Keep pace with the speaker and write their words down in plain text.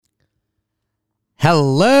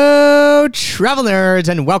Hello, travel nerds,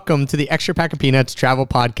 and welcome to the Extra Pack of Peanuts Travel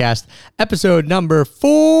Podcast, episode number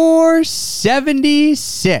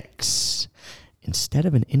 476. Instead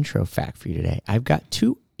of an intro fact for you today, I've got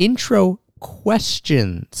two intro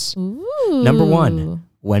questions. Ooh. Number one,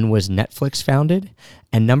 when was Netflix founded?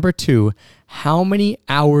 And number two, how many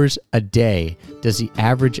hours a day does the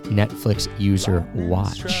average Netflix user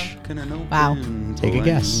watch? Wow. Take a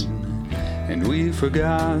guess. And we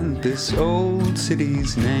forgot this old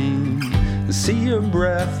city's name. See your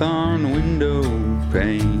breath on window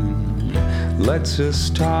pane. Let's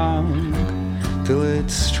just talk till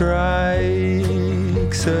it strikes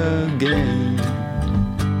again.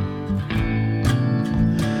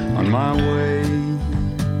 On my way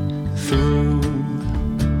through,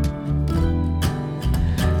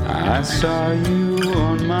 I saw you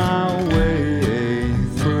on my way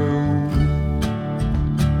through.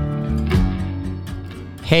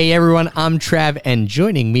 Hey everyone, I'm Trav, and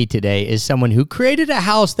joining me today is someone who created a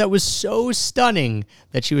house that was so stunning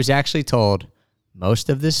that she was actually told, most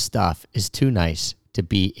of this stuff is too nice to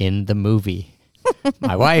be in the movie.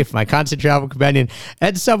 My wife, my constant travel companion,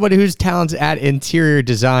 and someone whose talents at interior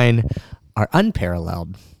design are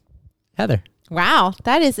unparalleled. Heather. Wow,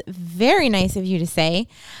 that is very nice of you to say.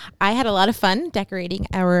 I had a lot of fun decorating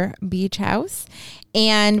our beach house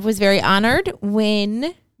and was very honored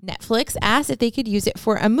when Netflix asked if they could use it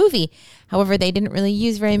for a movie. However, they didn't really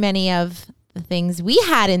use very many of the things we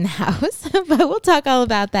had in the house, but we'll talk all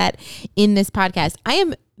about that in this podcast. I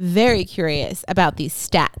am very curious about these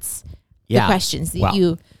stats, the questions that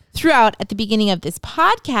you threw out at the beginning of this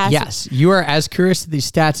podcast. Yes, you are as curious to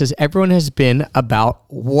these stats as everyone has been about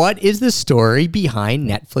what is the story behind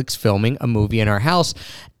Netflix filming a movie in our house.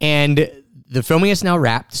 And the filming is now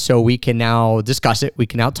wrapped, so we can now discuss it. We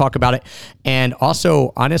can now talk about it. And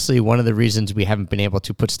also, honestly, one of the reasons we haven't been able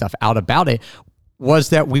to put stuff out about it was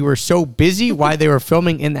that we were so busy while they were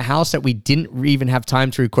filming in the house that we didn't even have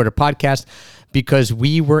time to record a podcast because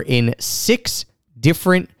we were in six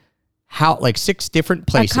different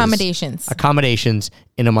places. Accommodations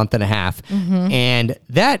in a month and a half. Mm-hmm. And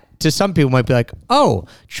that, to some people, might be like, oh,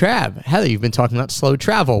 Trav, Heather, you've been talking about slow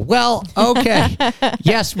travel. Well, okay.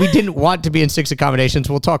 Yes, we didn't want to be in six accommodations.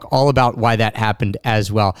 We'll talk all about why that happened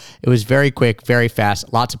as well. It was very quick, very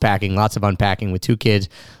fast, lots of packing, lots of unpacking with two kids,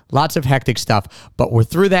 lots of hectic stuff. But we're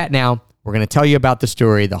through that now. We're going to tell you about the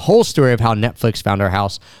story, the whole story of how Netflix found our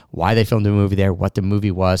house, why they filmed the movie there, what the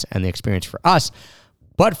movie was, and the experience for us.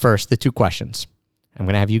 But first, the two questions. I'm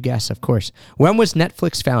going to have you guess, of course. When was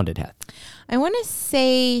Netflix founded, Heath? I want to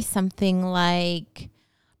say something like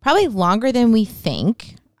probably longer than we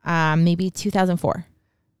think, maybe 2004.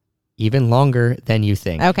 Even longer than you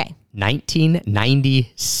think. Okay.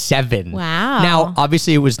 1997. Wow. Now,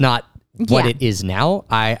 obviously, it was not what it is now.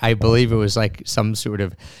 I believe it was like some sort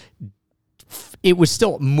of... It was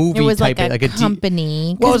still movie type. It was like a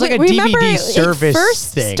company. Well, it was like a DVD service it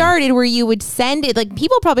first thing. Started where you would send it, like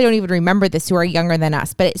people probably don't even remember this who are younger than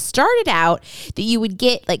us, but it started out that you would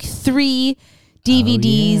get like 3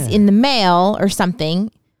 DVDs in the mail or something.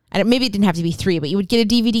 And maybe it didn't have to be 3, but you would get a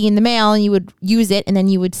DVD in the mail and you would use it and then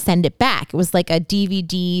you would send it back. It was like a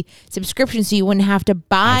DVD subscription, so you wouldn't have to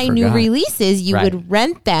buy new releases. You would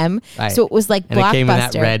rent them. Right. So it was like and Blockbuster. It came in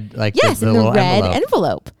that red, like the little red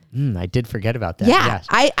envelope. I did forget about that. Yeah, yes.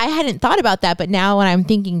 I hadn't thought about that, but now when I'm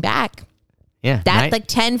thinking back, that's like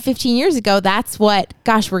 10, 15 years ago, that's what,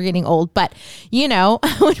 gosh, we're getting old. But, you know,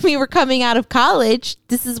 when we were coming out of college,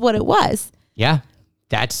 this is what it was. Yeah,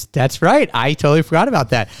 that's right. I totally forgot about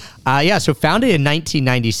that. So founded in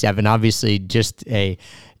 1997, obviously just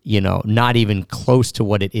not even close to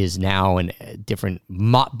what it is now, and a different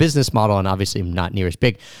business model, and obviously not near as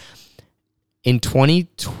big. In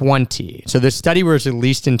 2020, so the study was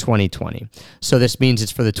released in 2020. So this means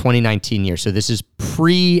it's for the 2019 year. So this is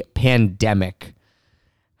pre-pandemic.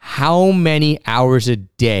 How many hours a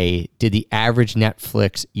day did the average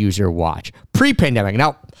Netflix user watch? Pre-pandemic.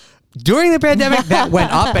 Now, during the pandemic, that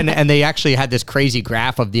went up, and they actually had this crazy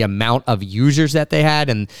graph of the amount of users that they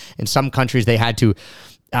had. And in some countries, they had to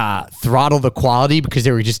throttle the quality because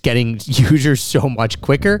they were just getting users so much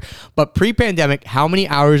quicker. But pre-pandemic, how many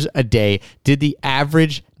hours a day did the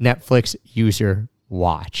average Netflix user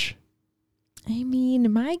watch? I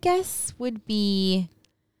mean, my guess would be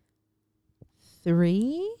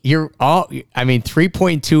 3.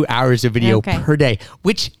 3.2 hours of video per day,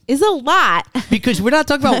 which is a lot. Because we're not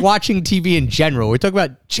talking about watching TV in general. We're talking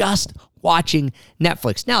about just watching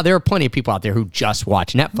Netflix. Now, there are plenty of people out there who just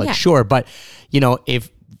watch Netflix, sure. But, if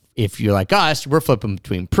if you're like us, we're flipping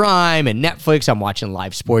between Prime and Netflix. I'm watching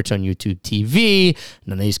live sports on YouTube TV.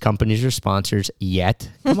 None of these companies are sponsors yet.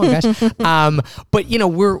 Come on, guys. But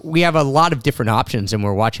we have a lot of different options, and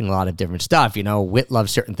we're watching a lot of different stuff. Whit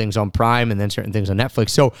loves certain things on Prime and then certain things on Netflix.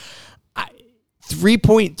 So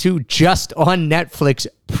 3.2 just on Netflix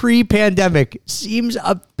pre-pandemic seems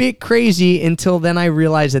a bit crazy, until then I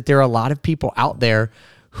realized that there are a lot of people out there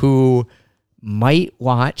who might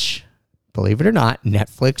watch, believe it or not,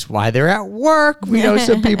 Netflix while they're at work. We know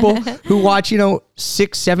some people who watch,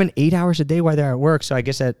 6, 7, 8 hours a day while they're at work. So I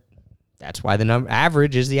guess that's why the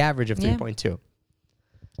average is the average of 3.2.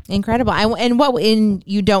 Incredible. And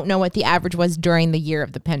you don't know what the average was during the year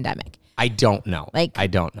of the pandemic? I don't know. I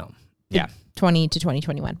don't know. Yeah. 20 to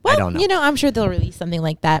 2021. Well, I don't know. I'm sure they'll release something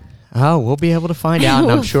like that. Oh, we'll be able to find out,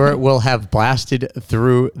 and I'm sure it will have blasted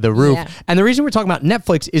through the roof. Yeah. And the reason we're talking about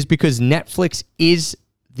Netflix is because Netflix is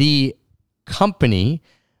the company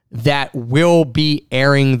that will be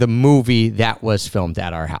airing the movie that was filmed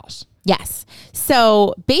at our house. Yes.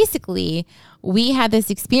 So basically, we had this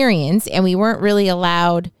experience, and we weren't really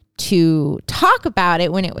allowed to talk about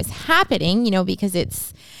it when it was happening, because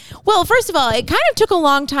first of all, it kind of took a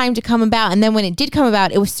long time to come about. And then when it did come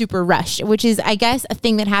about, it was super rushed, which is, I guess, a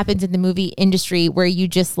thing that happens in the movie industry where you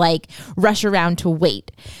just rush around to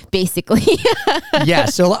wait, basically. Yeah.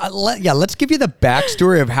 So let's give you the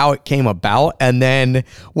backstory of how it came about. And then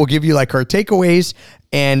we'll give you our takeaways.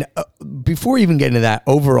 And before we even get into that,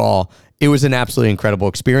 overall, it was an absolutely incredible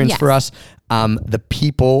experience for us. The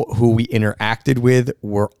people who we interacted with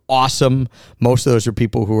were awesome. Most of those are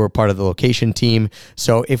people who were part of the location team.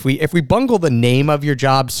 So if we bungle the name of your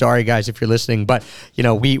job, sorry guys if you're listening, but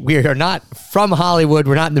we are not from Hollywood.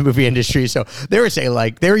 We're not in the movie industry. So they were saying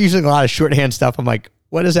they were using a lot of shorthand stuff. I'm like,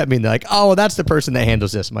 what does that mean? They're like, oh, that's the person that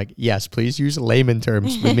handles this. I'm like, yes, please use layman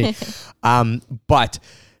terms with me. But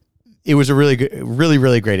it was a really good, really,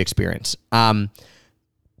 really great experience.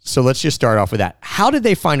 So let's just start off with that. How did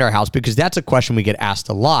they find our house? Because that's a question we get asked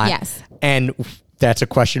a lot. Yes. And that's a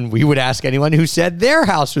question we would ask anyone who said their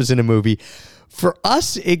house was in a movie. For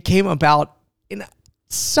us, it came about in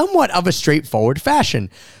somewhat of a straightforward fashion.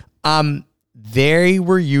 They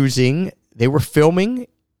were filming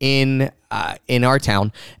in our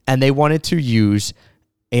town, and they wanted to use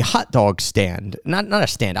a hot dog stand. Not a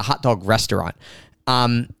stand, a hot dog restaurant.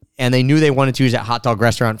 And they knew they wanted to use that hot dog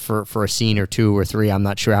restaurant for a scene or 2 or 3. I'm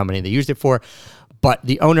not sure how many they used it for. But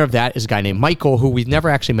the owner of that is a guy named Michael, who we've never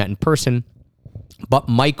actually met in person. But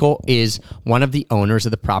Michael is one of the owners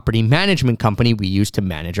of the property management company we use to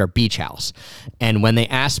manage our beach house. And when they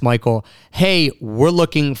asked Michael, hey, we're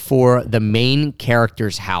looking for the main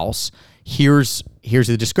character's house, here's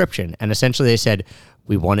the description. And essentially they said,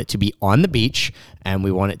 we want it to be on the beach, and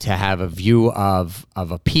we want it to have a view of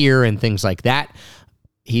a pier and things like that.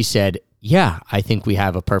 He said, yeah, I think we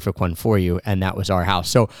have a perfect one for you. And that was our house.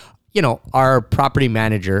 So, our property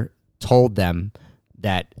manager told them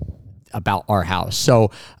that about our house.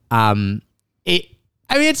 So,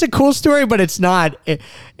 it's a cool story, but it's not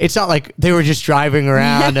like they were just driving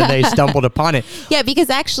around and they stumbled upon it. Yeah,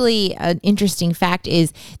 because actually an interesting fact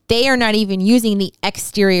is they are not even using the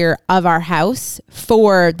exterior of our house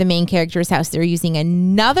for the main character's house. They're using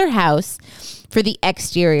another house for the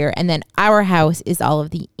exterior, and then our house is all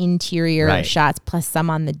of the interior shots plus some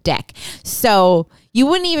on the deck. So you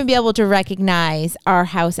wouldn't even be able to recognize our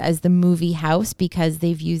house as the movie house because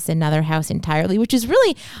they've used another house entirely, which is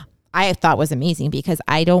really, I thought was amazing, because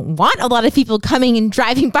I don't want a lot of people coming and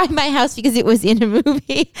driving by my house because it was in a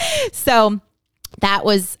movie. So that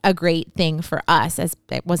was a great thing for us, as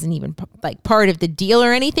it wasn't even part of the deal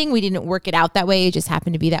or anything. We didn't work it out that way. It just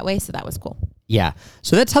happened to be that way. So that was cool. Yeah.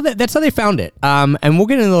 So that's how they found it. And we'll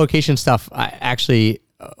get into the location stuff.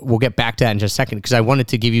 We'll get back to that in just a second, because I wanted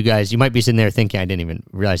to give you guys, you might be sitting there thinking, I didn't even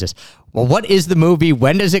realize this. Well, what is the movie?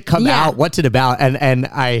 When does it come out? What's it about?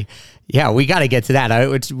 We got to get to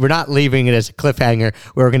that. We're not leaving it as a cliffhanger.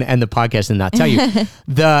 We're going to end the podcast and not tell you.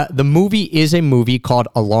 The movie is a movie called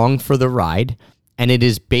Along for the Ride, and it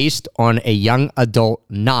is based on a young adult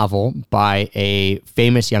novel by a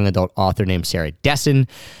famous young adult author named Sarah Dessen.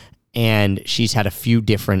 And she's had a few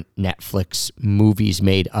different Netflix movies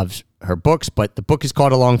made of her books, but the book is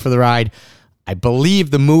called Along for the Ride. I believe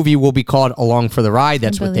the movie will be called Along for the Ride.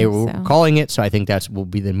 That's what they were calling it. So I think that will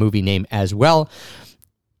be the movie name as well.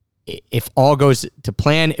 If all goes to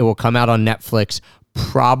plan, it will come out on Netflix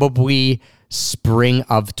probably spring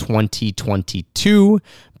of 2022,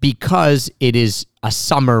 because it is a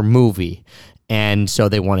summer movie. And so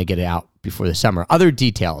they want to get it out before the summer. Other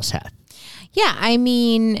details, Heath? Yeah, I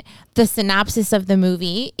mean, the synopsis of the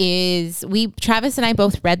movie is Travis and I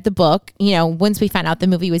both read the book. You know, once we found out the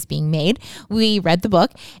movie was being made, we read the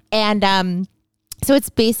book. And so it's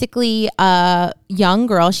basically a young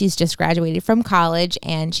girl. She's just graduated from college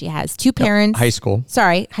and she has two parents. High school.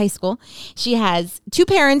 Sorry, high school. She has two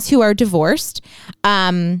parents who are divorced.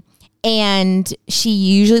 And she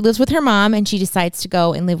usually lives with her mom, and she decides to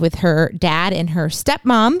go and live with her dad and her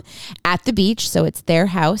stepmom at the beach. So it's their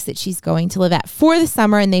house that she's going to live at for the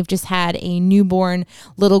summer, and they've just had a newborn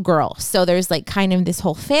little girl. So there's like kind of this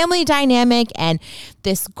whole family dynamic, and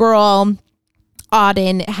this girl,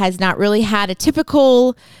 Auden, has not really had a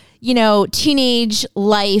typical, you know, teenage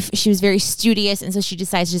life. She was very studious, and so she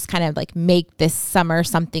decides to just kind of like make this summer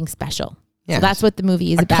something special. Yes. So that's what the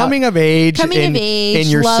movie is about. Coming of age in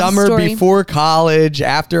your summer story. Before college,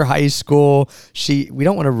 after high school. We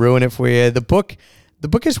don't want to ruin it for you. The book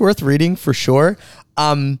is worth reading for sure.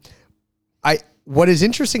 What is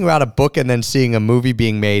interesting about a book and then seeing a movie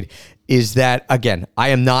being made is that, again, I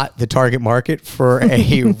am not the target market for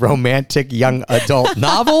a romantic young adult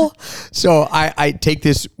novel. So I take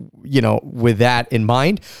this, you know, with that in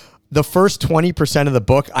mind. The first 20% of the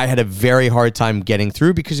book, I had a very hard time getting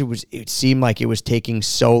through because it seemed like it was taking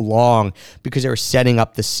so long because they were setting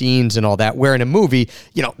up the scenes and all that. Where in a movie,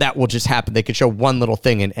 you know, that will just happen. They could show one little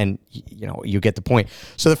thing and you know, you get the point.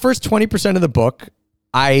 So the first 20% of the book,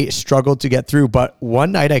 I struggled to get through, but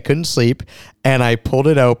one night I couldn't sleep and I pulled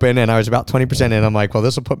it open and I was about 20% in. I'm like, well,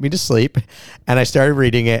 this will put me to sleep. And I started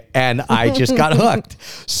reading it and I just got hooked.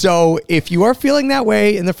 So if you are feeling that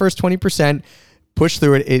way in the first 20%, push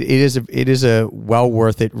through it. It is a well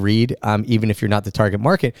worth it read, even if you're not the target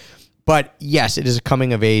market. But yes, it is a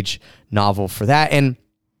coming of age novel for that. And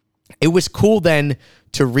it was cool then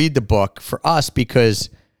to read the book for us because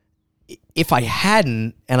if I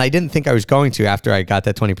hadn't, and I didn't think I was going to after I got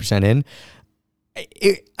that 20% in,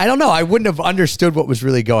 I don't know. I wouldn't have understood what was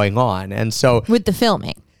really going on. And so with the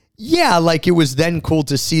filming. Yeah, like it was then cool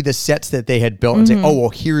to see the sets that they had built and say, oh, well,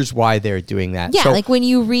 here's why they're doing that. Yeah, so, like when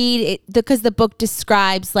you read it, because the book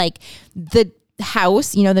describes like the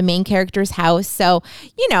house, you know, the main character's house. So,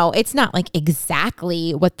 you know, it's not like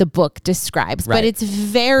exactly what the book describes, right, but it's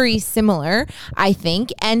very similar, I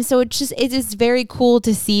think. And so it is very cool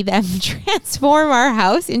to see them transform our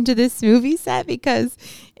house into this movie set because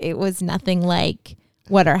it was nothing like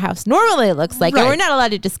what our house normally looks like. Right. And we're not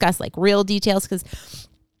allowed to discuss like real details because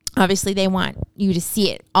obviously they want you to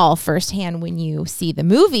see it all firsthand when you see the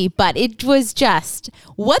movie, but it was just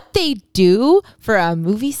what they do for a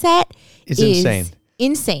movie set is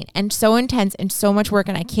insane and so intense and so much work.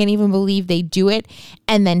 And I can't even believe they do it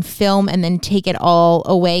and then film and then take it all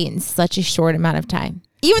away in such a short amount of time.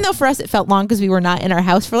 Even though for us it felt long because we were not in our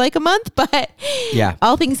house for like a month, but yeah,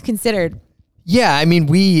 all things considered. Yeah, I mean,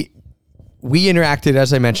 we interacted,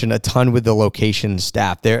 as I mentioned, a ton with the location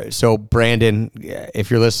staff there. So Brandon, if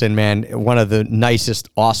you're listening, man, one of the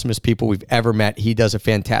nicest, awesomest people we've ever met. He does a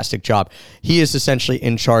fantastic job. He is essentially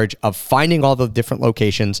in charge of finding all the different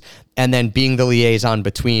locations and then being the liaison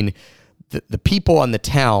between the people in the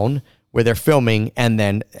town where they're filming and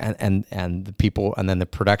then and the people and then the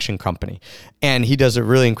production company. And he does a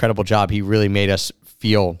really incredible job. He really made us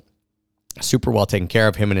feel super well taken care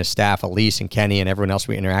of, him and his staff, Elise and Kenny and everyone else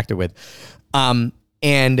we interacted with.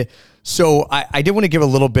 And so I did want to give a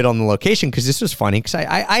little bit on the location because this was funny because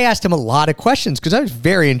I asked him a lot of questions because I was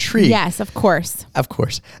very intrigued. Yes, of course. Of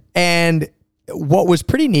course. And what was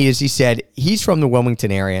pretty neat is he said he's from the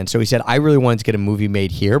Wilmington area. And so he said, I really wanted to get a movie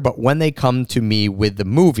made here. But when they come to me with the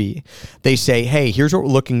movie, they say, hey, here's what we're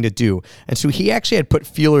looking to do. And so he actually had put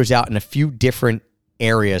feelers out in a few different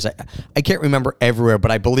areas. I can't remember everywhere, but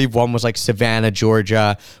I believe one was like Savannah,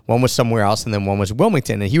 Georgia, one was somewhere else, and then one was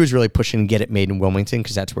Wilmington. And he was really pushing to get it made in Wilmington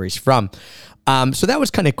because that's where he's from. So that was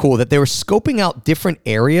kind of cool that they were scoping out different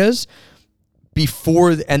areas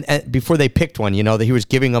before before they picked one. You know, that he was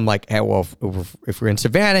giving them like, hey, well, if we're in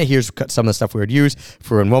Savannah, here's some of the stuff we would use. If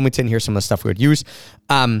we're in Wilmington, here's some of the stuff we would use.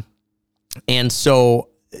 And so,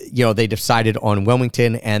 you know, they decided on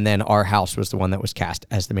Wilmington, and then our house was the one that was cast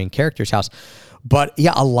as the main character's house. But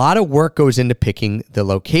yeah, a lot of work goes into picking the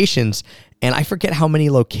locations. And I forget how many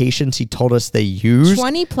locations he told us they used.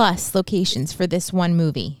 20 plus locations for this one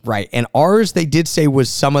movie. Right. And ours, they did say, was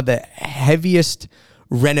some of the heaviest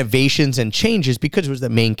renovations and changes because it was the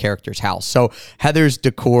main character's house. So Heather's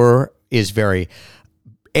decor is very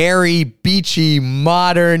airy, beachy,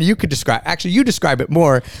 modern. You could describe it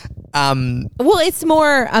more. Well, it's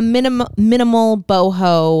more a minimal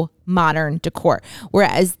boho modern decor,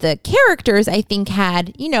 whereas the characters, I think,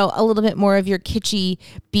 had, you know, a little bit more of your kitschy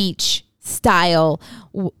beach style.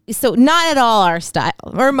 So not at all our style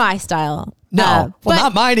or my style. No, but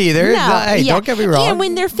not mine either. Hey, don't get me wrong. And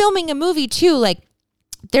when they're filming a movie too, like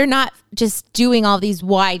they're not just doing all these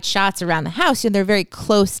wide shots around the house. They're very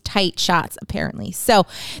close, tight shots apparently. So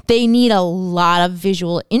they need a lot of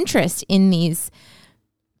visual interest in these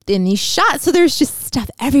shots. So there's just stuff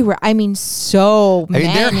everywhere. I mean, many.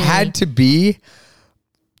 There had to be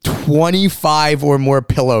 25 or more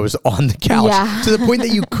pillows on the couch to the point that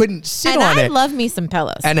you couldn't sit on it. I love me some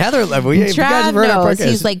pillows. And Heather, you guys have heard our podcast.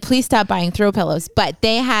 He's like, please stop buying throw pillows. But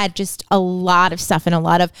they had just a lot of stuff and a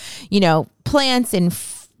lot of, plants and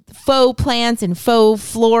faux plants and faux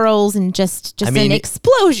florals and just an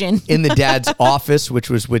explosion. In the dad's office, which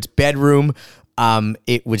was Whit's bedroom,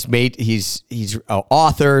 it was made, he's an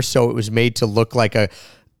author, so it was made to look like a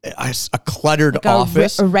cluttered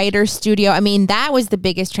office. A writer's studio. I mean, that was the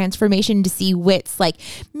biggest transformation, to see Whit's like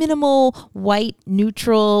minimal, white,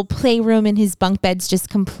 neutral playroom in his bunk beds just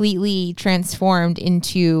completely transformed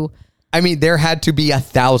into... I mean, there had to be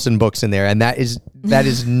 1,000 books in there, and that is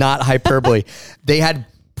not hyperbole. They had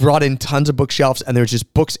brought in tons of bookshelves, and there was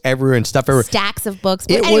just books everywhere and stuff everywhere. Stacks of books.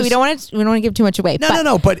 But anyway, we don't want to give too much away.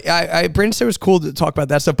 No. But Brandon said it was cool to talk about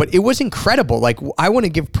that stuff, but it was incredible. Like, I want to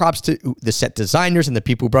give props to the set designers and the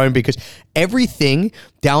people who brought in, because everything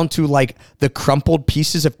down to like the crumpled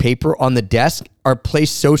pieces of paper on the desk are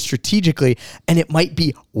placed so strategically, and it might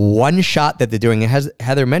be one shot that they're doing. As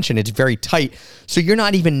Heather mentioned, it's very tight, so you're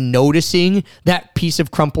not even noticing that piece of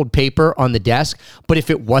crumpled paper on the desk. But if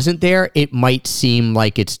it wasn't there, it might seem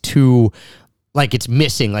like it's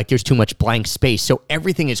missing, like there's too much blank space. So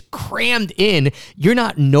everything is crammed in. You're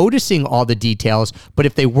not noticing all the details, but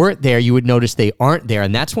if they weren't there, you would notice they aren't there.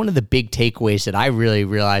 And that's one of the big takeaways that I really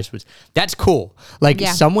realized was, that's cool. Like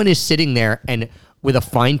someone is sitting there and with a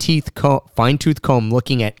fine-tooth comb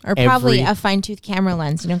looking at probably a fine-tooth camera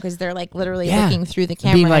lens, because they're like literally looking through the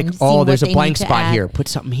camera. Being like, and there's a blank spot here. Put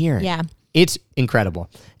something here. Yeah. It's incredible.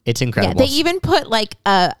 It's incredible. Yeah, they even put like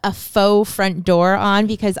a faux front door on,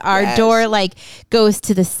 because our door like goes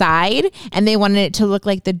to the side, and they wanted it to look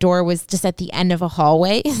like the door was just at the end of a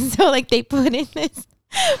hallway. So like they put in this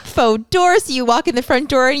faux door, so you walk in the front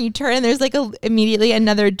door and you turn and there's like immediately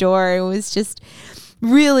another door. It was just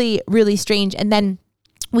really, really strange. And then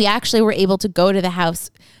we actually were able to go to the house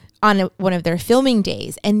on one of their filming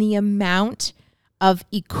days, and the amount of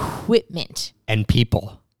equipment and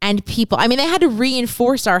people. I mean, they had to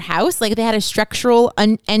reinforce our house. Like, they had a structural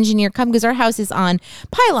engineer come, because our house is on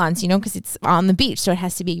pylons, because it's on the beach. So it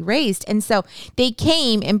has to be raised. And so they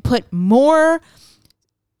came and put more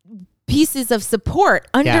pieces of support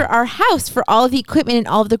under our house for all of the equipment and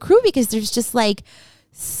all of the crew, because there's just like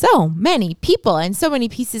so many people and so many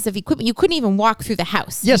pieces of equipment. You couldn't even walk through the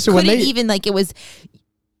house. Yeah. So when they even like, it was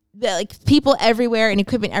like people everywhere and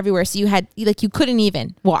equipment everywhere. So you had like, you couldn't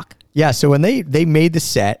even walk. Yeah, so when they made the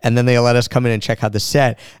set, and then they let us come in and check out the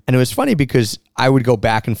set, and it was funny because I would go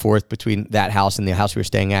back and forth between that house and the house we were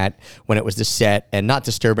staying at when it was the set, and not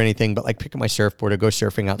disturb anything, but like pick up my surfboard or go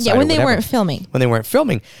surfing outside. Yeah, when they weren't filming. When they weren't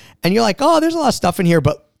filming. And you're like, oh, there's a lot of stuff in here,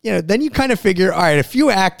 but then you kind of figure, all right, a few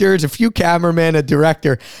actors, a few cameramen, a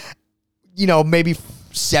director, maybe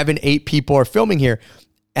 7-8 people are filming here.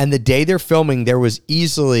 And the day they're filming, there was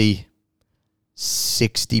easily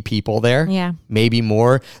 60 people there. Yeah. Maybe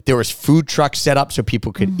more. There was food trucks set up so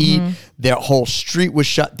people could eat. Their whole street was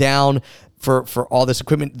shut down for all this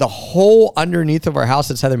equipment. The whole underneath of our house,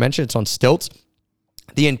 as Heather mentioned, it's on stilts.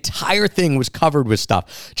 The entire thing was covered with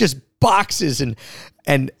stuff. Just boxes and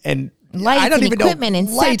lights and equipment and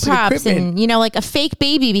set props and like a fake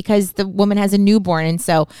baby, because the woman has a newborn, and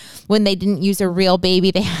so when they didn't use a real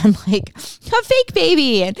baby, they had like a fake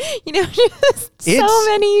baby, and so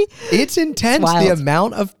many. It's intense. The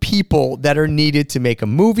amount of people that are needed to make a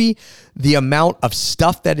movie, the amount of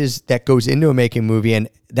stuff that goes into making a movie, and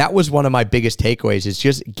that was one of my biggest takeaways, is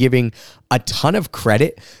just giving a ton of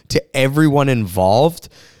credit to everyone involved.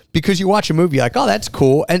 Because you watch a movie like, oh, that's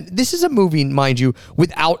cool. And this is a movie, mind you,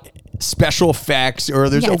 without special effects, or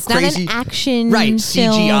there's no it's crazy not an action film.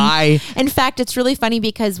 CGI. In fact, it's really funny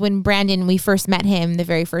because when we first met him the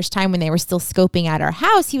very first time, when they were still scoping out our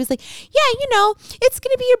house, he was like, yeah, it's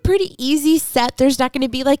going to be a pretty easy set. There's not going to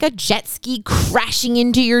be like a jet ski crashing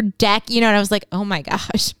into your deck, and I was like, oh my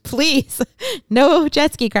gosh, please, no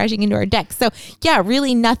jet ski crashing into our deck. So yeah,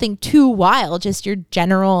 really nothing too wild, just your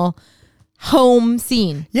general home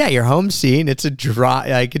scene. Yeah, your home scene. It's a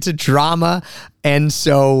drama. And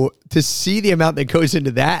so to see the amount that goes into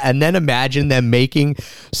that, and then imagine them making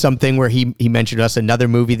something where he mentioned to us another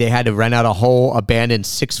movie, they had to rent out a whole abandoned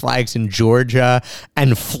Six Flags in Georgia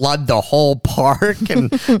and flood the whole park, and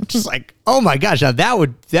just like, oh my gosh, now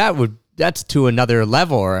that's to another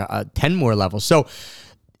level, or 10 more levels. So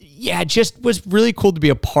yeah, it just was really cool to be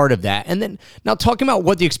a part of that. And then now talking about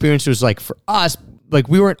what the experience was like for us, like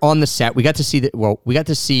we weren't on the set. We got to see we got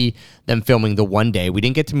to see them filming the one day. We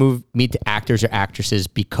didn't get to meet the actors or actresses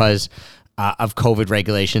because of COVID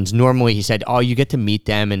regulations. Normally he said, oh, you get to meet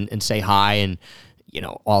them and say hi and,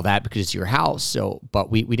 all that because it's your house. So, but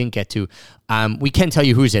we didn't get to. We can tell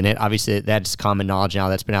you who's in it. Obviously, that's common knowledge now.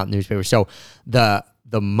 That's been out in the newspaper. So the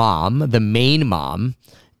main mom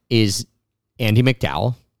is Andie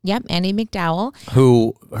MacDowell. Yep, Andie MacDowell.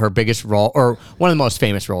 Who her biggest role, or one of the most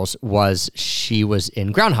famous roles, was she was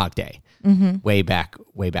in Groundhog Day way back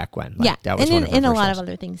when. Like, yeah, that was and in a lot of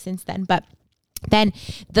other things since then. But then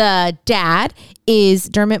the dad is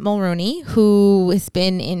Dermot Mulroney, who has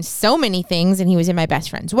been in so many things, and he was in My Best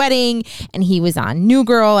Friend's Wedding, and he was on New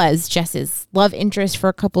Girl as Jess's love interest for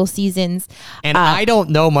a couple seasons. And I don't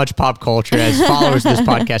know much pop culture, as followers of this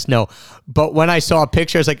podcast know, but when I saw a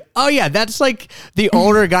picture, I was like, oh yeah, that's like the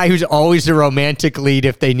older guy who's always the romantic lead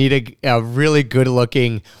if they need a really good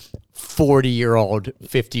looking 40-year-old,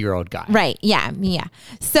 50-year-old guy. Right. Yeah.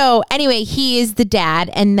 So anyway, he is the dad.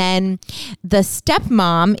 And then the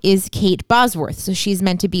stepmom is Kate Bosworth. So she's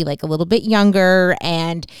meant to be like a little bit younger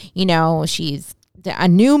and, she's a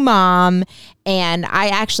new mom. And I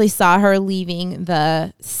actually saw her leaving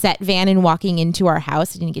the set van and walking into our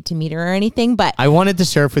house. I didn't get to meet her or anything, but I wanted to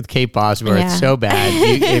surf with Kate Bosworth so bad.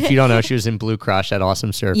 If you don't know, she was in Blue Crush, that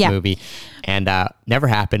awesome surf movie, and never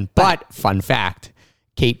happened. But fun fact,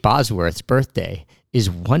 Kate Bosworth's birthday is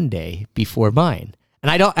one day before mine.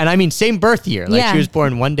 And I mean same birth year. Like she was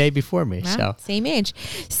born one day before me. Well, so same age.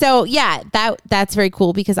 So yeah, that's very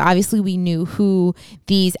cool because obviously we knew who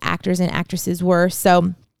these actors and actresses were.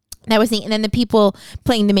 So that was neat. And then the people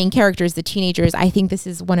playing the main characters, the teenagers, I think this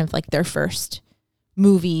is one of like their first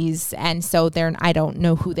movies. And so we don't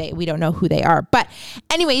know who they are. But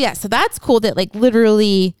anyway, yeah, so that's cool that like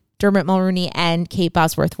literally Dermot Mulroney and Kate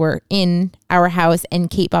Bosworth were in our house,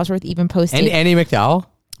 and Kate Bosworth even posted. And Andie MacDowell?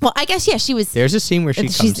 Well, I guess, she was. There's a scene where she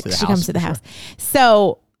comes to the house.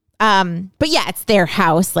 So, but yeah, it's their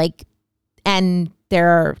house, like, and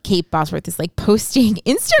Kate Bosworth is like posting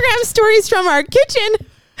Instagram stories from our kitchen,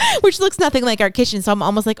 which looks nothing like our kitchen. So I'm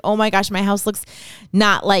almost like, oh my gosh, my house looks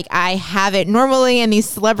not like I have it normally. And these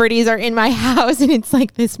celebrities are in my house and it's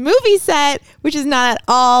like this movie set, which is not at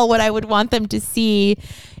all what I would want them to see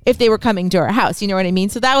if they were coming to our house. You know what I mean?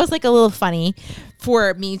 So that was like a little funny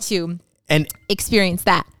for me to experience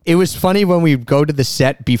that. It was funny when we go to the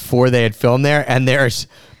set before they had filmed there and there's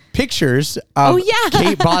pictures of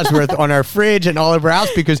Kate Bosworth on our fridge and all over our house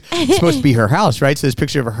because it's supposed to be her house, right? So there's a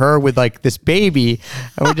picture of her with like this baby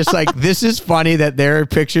and we're just like, this is funny that there are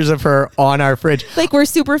pictures of her on our fridge. Like we're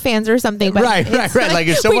super fans or something. But right. Like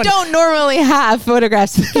if someone... We don't normally have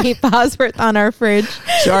photographs of Kate Bosworth on our fridge.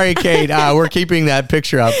 Sorry, Kate. We're keeping that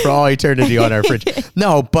picture up for all eternity on our fridge.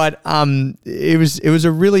 No, but it was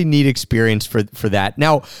a really neat experience for that.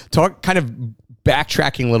 Now,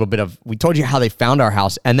 backtracking a little bit we told you how they found our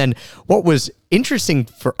house. And then what was interesting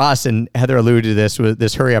for us, and Heather alluded to this, with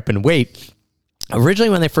this hurry up and wait. Originally,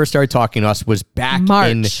 when they first started talking to us was back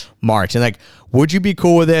in March. And like, would you be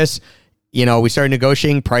cool with this? We started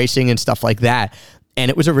negotiating pricing and stuff like that. And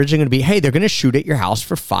it was originally going to be, hey, they're going to shoot at your house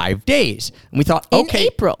for 5 days. And we thought, okay.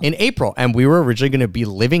 In April. And we were originally going to be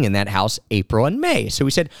living in that house April and May. So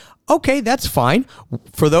we said, okay, that's fine.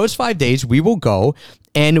 For those 5 days, we will go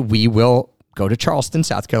and we will go to Charleston,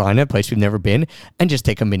 South Carolina, a place we've never been, and just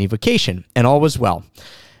take a mini vacation. And all was well.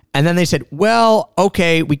 And then they said, well,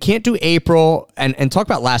 okay, we can't do April. And talk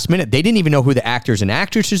about last minute. They didn't even know who the actors and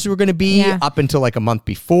actresses were going to be up until like a month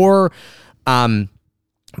before.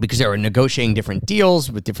 Because they were negotiating different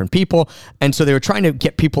deals with different people. And so they were trying to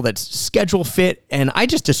get people that schedule fit. And I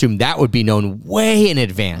just assumed that would be known way in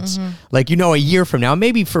advance. Mm-hmm. Like, a year from now,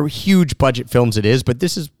 maybe for huge budget films it is, but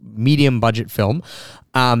this is medium budget film.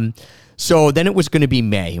 So then it was going to be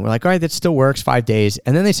May. And we're like, all right, that still works, 5 days.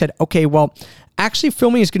 And then they said, okay, well, actually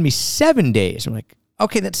filming is going to be 7 days. I'm like,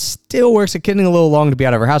 okay, that still works. It's getting a little long to be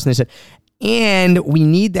out of our house. And they said, and we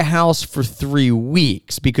need the house for 3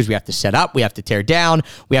 weeks because we have to set up, we have to tear down,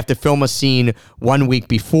 we have to film a scene 1 week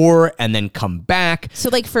before and then come back. So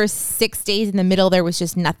like for 6 days in the middle, there was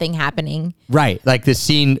just nothing happening. Right. Like the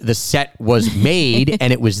set was made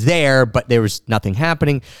and it was there, but there was nothing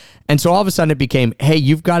happening. And so all of a sudden it became, hey,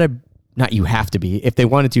 you've got to, not you have to be, if they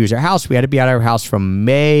wanted to use our house, we had to be out of our house from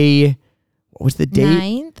May. What was the date?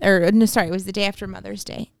 9th? Or no, sorry, it was the day after Mother's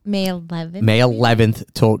Day. May 11th. May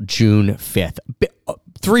 11th till June 5th.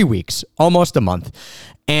 3 weeks, almost a month.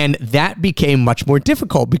 And that became much more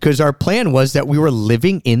difficult because our plan was that we were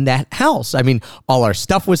living in that house. I mean, all our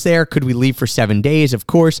stuff was there. Could we leave for 7 days? Of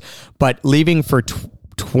course. But leaving for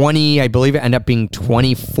I believe it ended up being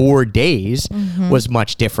 24 days was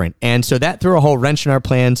much different. And so that threw a whole wrench in our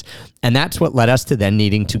plans. And that's what led us to then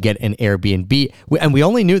needing to get an Airbnb. And we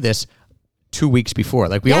only knew this 2 weeks before.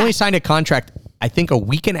 Like we only signed a contract, I think, a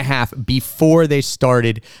week and a half before they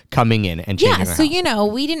started coming in and changing our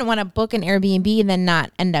house. We didn't want to book an Airbnb and then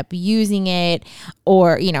not end up using it,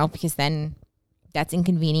 or, because then that's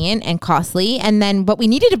inconvenient and costly. But we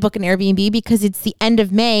needed to book an Airbnb because it's the end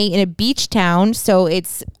of May in a beach town. So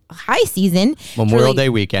it's high season. Memorial Day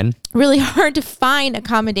weekend. Really hard to find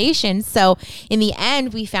accommodations. So in the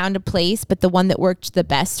end, we found a place, but the one that worked the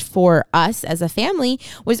best for us as a family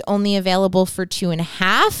was only available for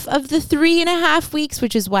 2.5 of the 3.5 weeks,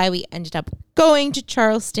 which is why we ended up going to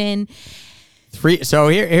Charleston. So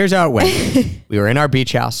here's how it went. We were in our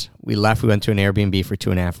beach house. We left. We went to an Airbnb for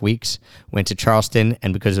 2.5 weeks. Went to Charleston,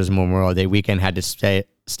 and because it was Memorial Day weekend, had to stay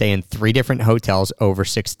in 3 different hotels over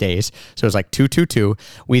 6 days. So it was like 2.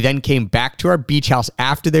 We then came back to our beach house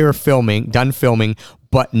after they were done filming,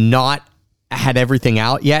 but not had everything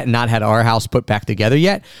out yet, not had our house put back together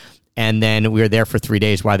yet. And then we were there for 3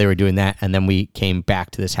 days while they were doing that. And then we came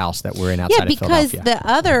back to this house that we're in outside of Philadelphia. Yeah, because the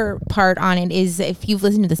other part on it is, if you've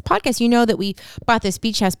listened to this podcast, you know that we bought this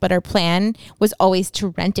beach house, but our plan was always to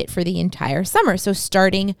rent it for the entire summer. So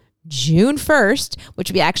starting June 1st,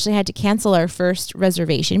 which we actually had to cancel our first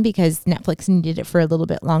reservation because Netflix needed it for a little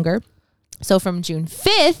bit longer. So from June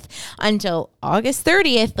 5th until August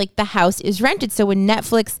 30th, like, the house is rented. So when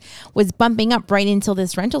Netflix was bumping up right until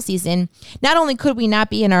this rental season, not only could we not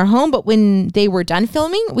be in our home, but when they were done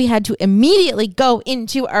filming, we had to immediately go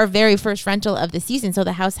into our very first rental of the season. So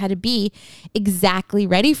the house had to be exactly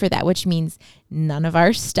ready for that, which means none of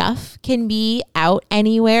our stuff can be out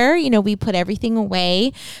anywhere. We put everything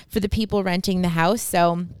away for the people renting the house.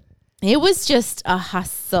 So it was just a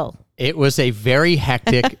hustle. It was a very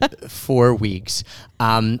hectic 4 weeks.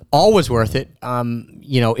 All was worth it.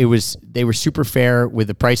 They were super fair with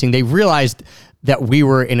the pricing. They realized that we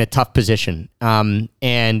were in a tough position.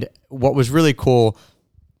 And what was really cool,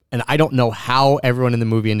 and I don't know how everyone in the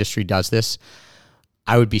movie industry does this,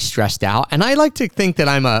 I would be stressed out. And I like to think that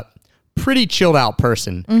I'm a pretty chilled out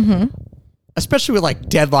person, especially with like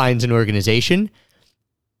deadlines and organization.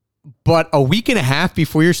 But a week and a half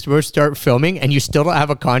before you're supposed to start filming and you still don't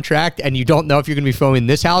have a contract and you don't know if you're going to be filming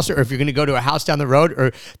this house or if you're going to go to a house down the road,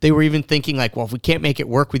 or they were even thinking like, well, if we can't make it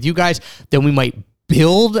work with you guys, then we might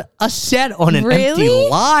build a set on an empty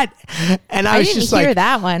lot. And I was just like, hear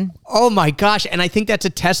that one. Oh my gosh. And I think that's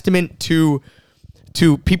a testament to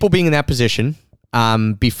people being in that position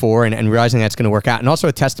before and realizing that's going to work out, and also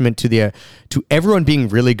a testament to everyone being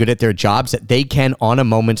really good at their jobs, that they can on a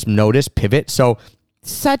moment's notice pivot. So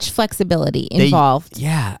such flexibility involved.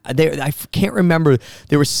 I can't remember.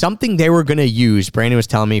 There was something they were going to use, Brandon was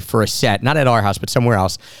telling me, for a set, not at our house, but somewhere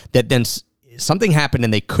else, that then something happened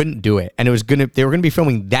and they couldn't do it. And they were going to be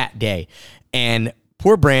filming that day. And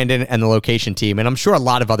poor Brandon and the location team, and I'm sure a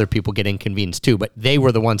lot of other people get inconvenienced too, but they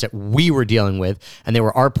were the ones that we were dealing with, and they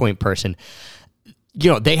were our point person.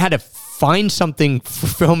 They had to find something for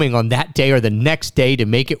filming on that day or the next day to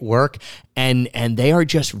make it work. And they are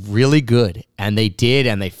just really good. And they did,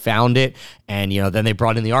 and they found it. And, then they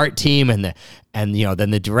brought in the art team, and then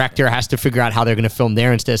the director has to figure out how they're going to film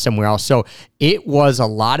there instead of somewhere else. So it was a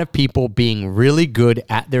lot of people being really good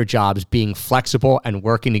at their jobs, being flexible and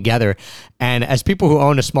working together. And as people who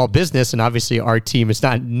own a small business, and obviously our team is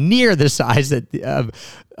not near the size of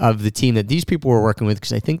the team that these people were working with,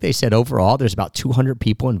 because I think they said overall there's about 200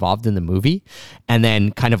 people involved in the movie. And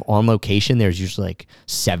then kind of on location, there's usually like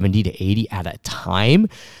 70 to 80 at a time.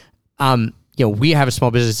 We have a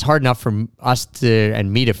small business. It's hard enough for us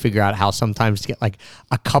and me to figure out how sometimes to get like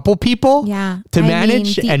a couple people to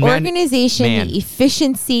manage. The organization, the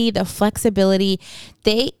efficiency, the flexibility,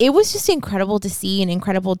 it was just incredible to see and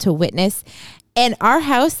incredible to witness. And our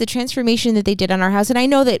house, the transformation that they did on our house, and I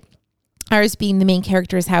know that ours being the main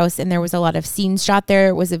character's house, and there was a lot of scenes shot there.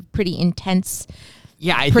 It was a pretty intense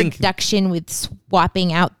production with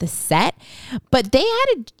swapping out the set, but they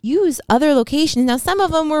had to use other locations. Now, some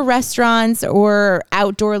of them were restaurants or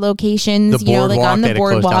outdoor locations, like on the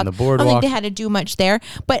boardwalk. I don't think they had to do much there,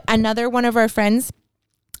 but another one of our friends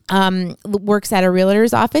works at a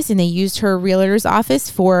realtor's office, and they used her realtor's office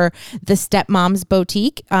for the stepmom's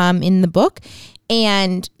boutique in the book.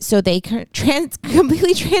 And so they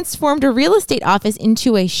completely transformed a real estate office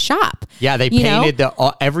into a shop. Yeah, they painted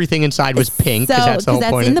everything inside was pink, because that's the whole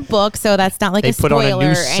point. That's in the book, so that's not like a spoiler. They put on a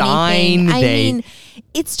new sign. I mean,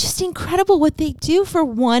 it's just incredible what they do for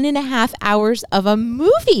 1.5 hours of a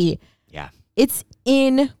movie. Yeah. It's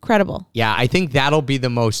incredible. Yeah, I think that'll be the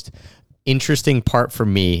most interesting part for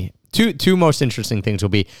me two most interesting things will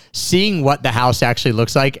be seeing what the house actually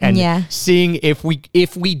looks like, and seeing if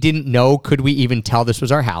we didn't know, could we even tell this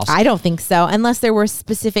was our house? I don't think so, unless there were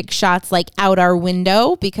specific shots like out our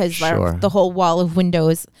window, because the whole wall of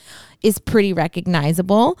windows is pretty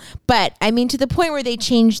recognizable. But I mean, to the point where they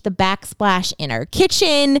changed the backsplash in our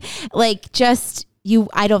kitchen, like just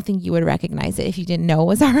I don't think you would recognize it if you didn't know it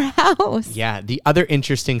was our house. Yeah. The other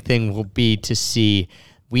interesting thing will be to see,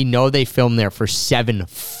 we know they filmed there for 7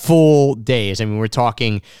 full days. I mean, we're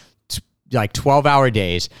talking like 12-hour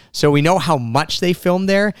days. So we know how much they filmed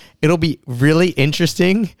there. It'll be really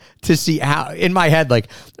interesting to see how, in my head, like,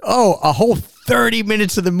 oh, a whole 30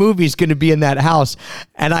 minutes of the movie is going to be in that house.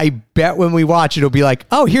 And I bet when we watch, it'll be like,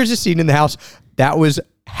 oh, here's a scene in the house. That was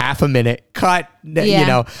half a minute cut. You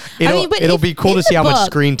know, it'll be cool to see how much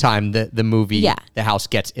screen time the movie, the house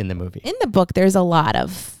gets in the movie. In the book, there's a lot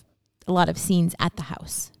of scenes at the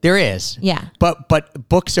house. There is. Yeah. But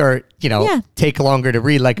books are, take longer to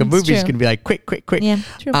read. Like a movie is going to be like quick. Yeah,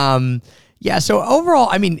 true. So overall,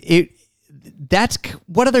 I mean, that's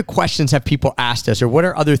what other questions have people asked us, or what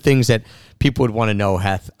are other things that people would want to know,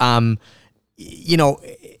 Heth?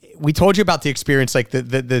 We told you about the experience. Like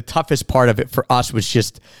the toughest part of it for us was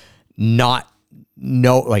just not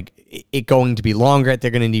know, like it going to be longer.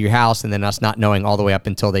 They're going to need your house, and then us not knowing all the way up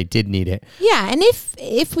until they did need it. Yeah, and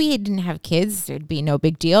if we didn't have kids, it'd be no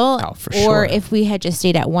big deal. Oh, for sure. Or if we had just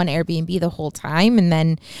stayed at one Airbnb the whole time and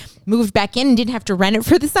then moved back in and didn't have to rent it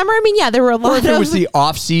for the summer. I mean, there were a lot of... Or if it was the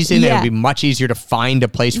off season, it would be much easier to find a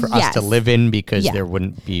place for us to live in, because there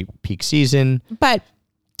wouldn't be peak season. But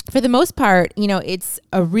for the most part, it's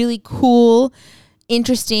a really cool,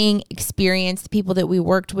 interesting experience. The people that we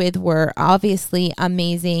worked with were obviously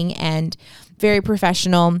amazing and very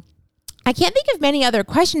professional. I can't think of many other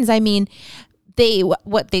questions. I mean,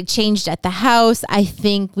 what they changed at the house, I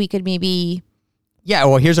think we could maybe... Yeah,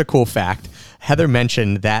 well, here's a cool fact. Heather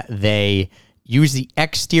mentioned that they use the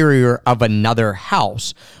exterior of another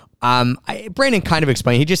house. Brandon kind of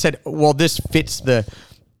explained. He just said, well, this fits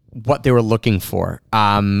what they were looking for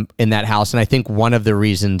in that house. And I think one of the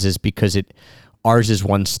reasons is because ours is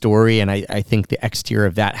 1 story, and I think the exterior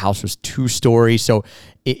of that house was 2 stories. So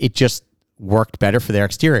it just worked better for their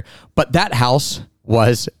exterior. But that house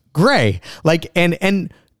was gray, and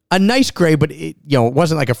a nice gray, but it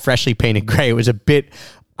wasn't like a freshly painted gray. It was a bit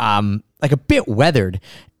weathered,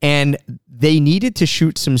 and they needed to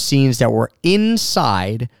shoot some scenes that were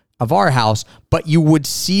inside of our house, but you would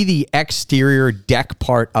see the exterior deck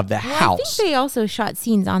part of the house. I think they also shot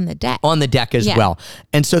scenes on the deck. On the deck as well.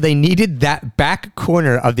 And so they needed that back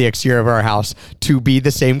corner of the exterior of our house to be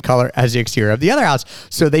the same color as the exterior of the other house.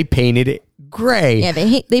 So they painted it gray. Yeah,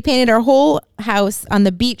 they painted our whole house on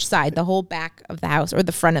the beach side, the whole back of the house, or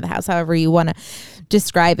the front of the house, however you want to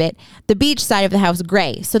describe it. The beach side of the house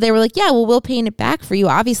gray. So they were like, yeah, well, we'll paint it back for you.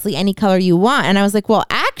 Obviously, any color you want. And I was like, well,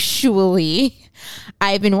 actually,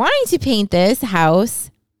 I've been wanting to paint this house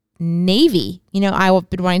navy. I've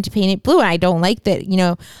been wanting to paint it blue, and I don't like that,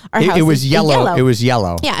 our house was yellow. It was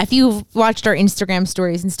yellow. Yeah, if you've watched our Instagram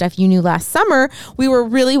stories and stuff, you knew last summer we were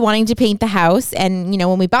really wanting to paint the house. And,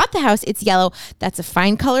 when we bought the house, it's yellow. That's a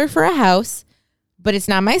fine color for a house, but it's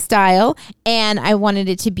not my style. And I wanted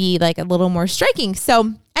it to be like a little more striking.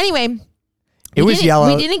 So anyway... It was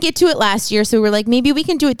yellow. We didn't get to it last year, so we were like, maybe we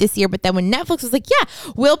can do it this year. But then when Netflix was like, yeah,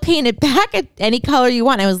 we'll paint it back at any color you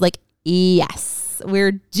want, I was like, yes,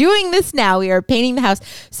 we're doing this now. We are painting the house.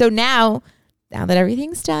 So now that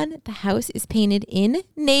everything's done, the house is painted in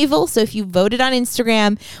navel. So if you voted on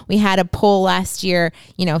Instagram, we had a poll last year,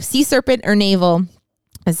 sea serpent or navel.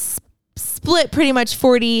 A split pretty much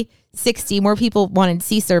 40-60. More people wanted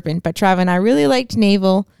sea serpent, but Trav and I really liked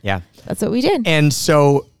navel. Yeah. That's what we did. And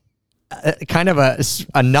so... kind of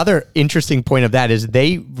another interesting point of that is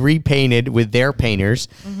they repainted with their painters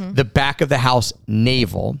the back of the house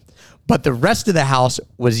navel, but the rest of the house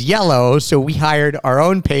was yellow. So we hired our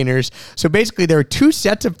own painters. So basically there were 2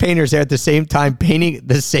 sets of painters there at the same time painting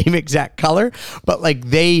the same exact color, but like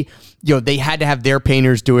they had to have their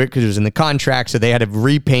painters do it because it was in the contract. So they had to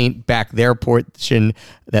repaint back their portion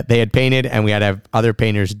that they had painted, and we had to have other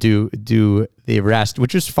painters do the rest,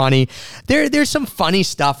 which was funny. There's some funny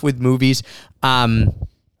stuff with movies.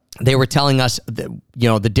 They were telling us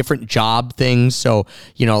the different job things. So,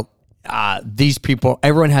 these people,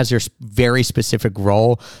 everyone has their very specific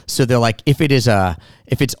role. So they're like, if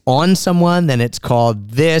it's on someone, then it's called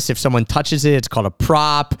this. If someone touches it, it's called a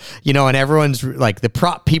prop, and everyone's like, the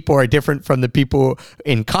prop people are different from the people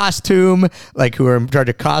in costume, like who are in charge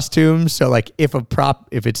of costumes. So like if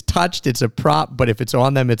it's touched, it's a prop, but if it's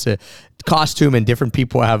on them, it's a costume, and different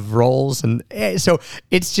people have roles. And so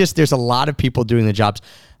it's just, there's a lot of people doing the jobs.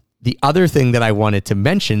 the other thing that I wanted to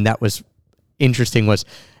mention that was interesting was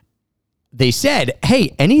they said,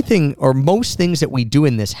 hey, anything or most things that we do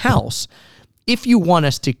in this house, if you want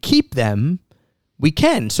us to keep them, we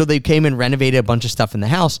can. So they came and renovated a bunch of stuff in the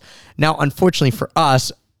house. Now, unfortunately for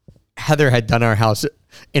us, Heather had done our house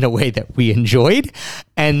in a way that we enjoyed.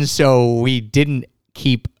 And so we didn't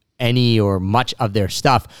keep any or much of their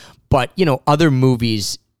stuff. But, you know, other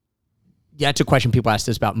movies, that's a question people ask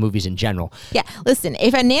us about movies in general. Yeah, listen,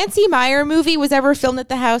 if a Nancy Meyer movie was ever filmed at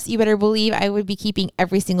the house, you better believe I would be keeping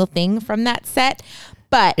every single thing from that set.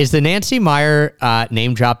 But is the Nancy Meyer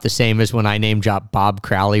name drop the same as when I name dropped Bob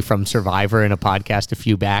Crowley from Survivor in a podcast a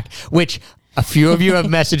few back, which a few of you have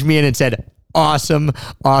messaged me in and said, awesome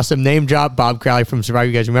name drop Bob Crowley from Survivor.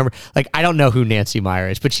 You guys remember? Like, I don't know who Nancy Meyer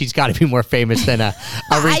is, but she's got to be more famous than a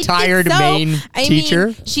retired Maine teacher.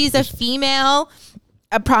 Mean, she's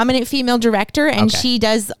a prominent female director, and she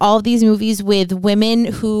does all of these movies with women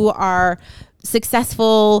who are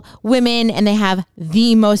successful women, and they have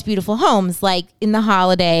the most beautiful homes, like in The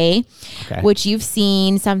Holiday, which you've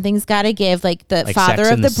seen. Something's Gotta Give, like Father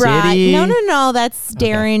Sex of the Bride. City. No, that's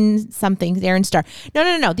Darren something, Darren Star.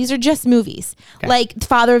 No. These are just movies. Like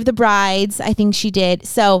Father of the Brides, I think she did.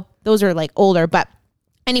 So those are like older, but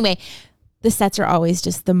anyway, the sets are always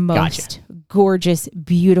just the most gorgeous,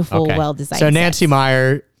 beautiful, well-designed. So Nancy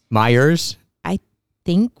Myers.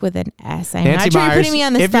 Think with an S. I'm Nancy not sure Myers, you're putting me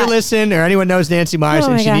on the if spot. you listen or anyone knows Nancy Myers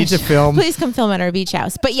and she needs a film, please come film at our beach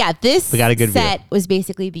house. But yeah, this set was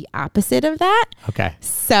basically the opposite of that. Okay.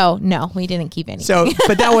 So no, we didn't keep any. So,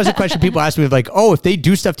 but that was a question people asked me, like, oh, if they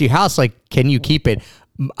do stuff to your house, like, can you keep it?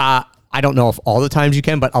 I don't know if all the times you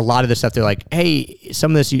can, but a lot of the stuff they're like, hey,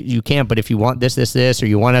 some of this you can't, but if you want this, or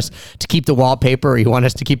you want us to keep the wallpaper, or you want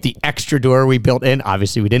us to keep the extra door we built in,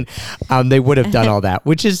 obviously we didn't, they would have done all that,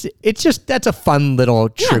 that's a fun little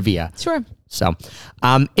trivia. Sure. So,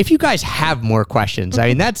 if you guys have more questions, I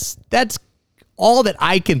mean, that's all that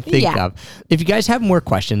I can think of. If you guys have more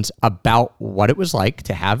questions about what it was like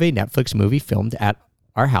to have a Netflix movie filmed at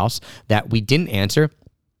our house that we didn't answer,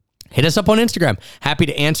 hit us up on Instagram. Happy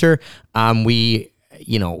to answer. We,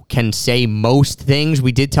 can say most things.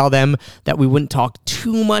 We did tell them that we wouldn't talk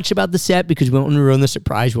too much about the set because we don't want to ruin the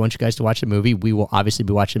surprise. We want you guys to watch the movie. We will obviously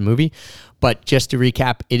be watching the movie. But just to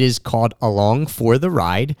recap, it is called Along for the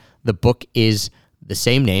Ride. The book is the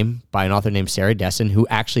same name by an author named Sarah Dessen, who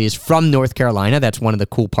actually is from North Carolina. That's one of the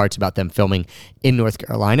cool parts about them filming in North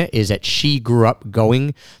Carolina, is that she grew up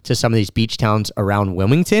going to some of these beach towns around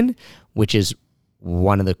Wilmington, which is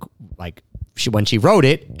one of the, when she wrote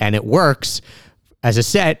it, and it works as a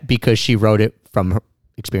set because she wrote it from her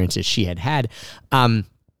experiences she had.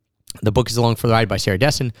 The book is Along for the Ride by Sarah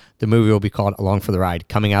Dessen. The movie will be called Along for the Ride,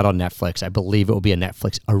 coming out on Netflix. I believe it will be a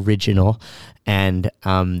Netflix original, and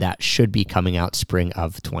that should be coming out spring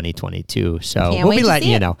of 2022. So we'll be letting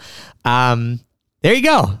you know. There you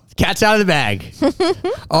go. Cat's out of the bag.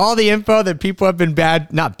 All the info that people have been have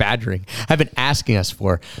been asking us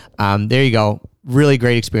for. There you go. Really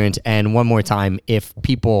great experience. And one more time, if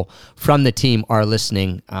people from the team are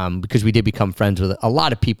listening, because we did become friends with a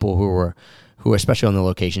lot of people who were especially on the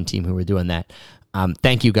location team who were doing that.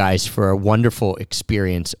 Thank you guys for a wonderful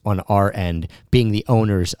experience on our end, being the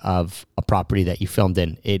owners of a property that you filmed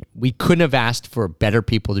in. We couldn't have asked for better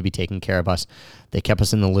people to be taking care of us. They kept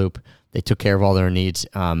us in the loop. They took care of all their needs.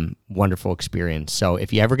 Wonderful experience. So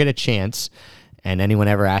if you ever get a chance, and anyone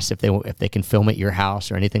ever asks if they can film at your house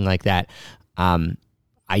or anything like that,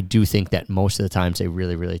 I do think that most of the times they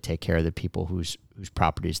really, really take care of the people whose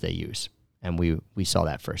properties they use. And we saw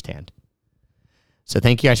that firsthand. So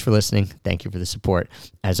thank you guys for listening. Thank you for the support.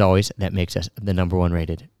 As always, that makes us the #1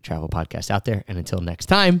 rated travel podcast out there. And until next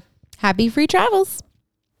time, happy free travels.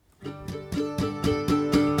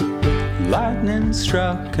 Lightning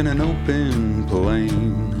struck in an open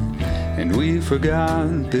plain, and we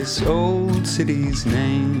forgot this old city's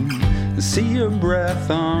name. See your breath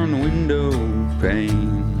on window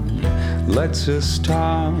pane. Let's just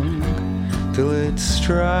talk till it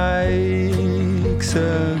strikes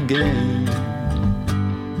again.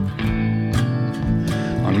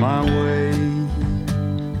 On my way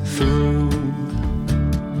through,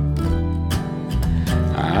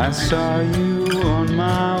 I saw you on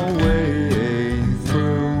my way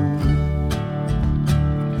through.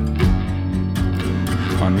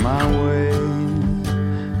 On my way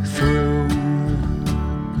through,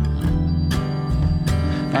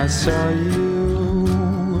 I saw you,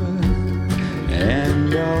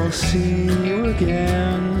 and I'll see you again.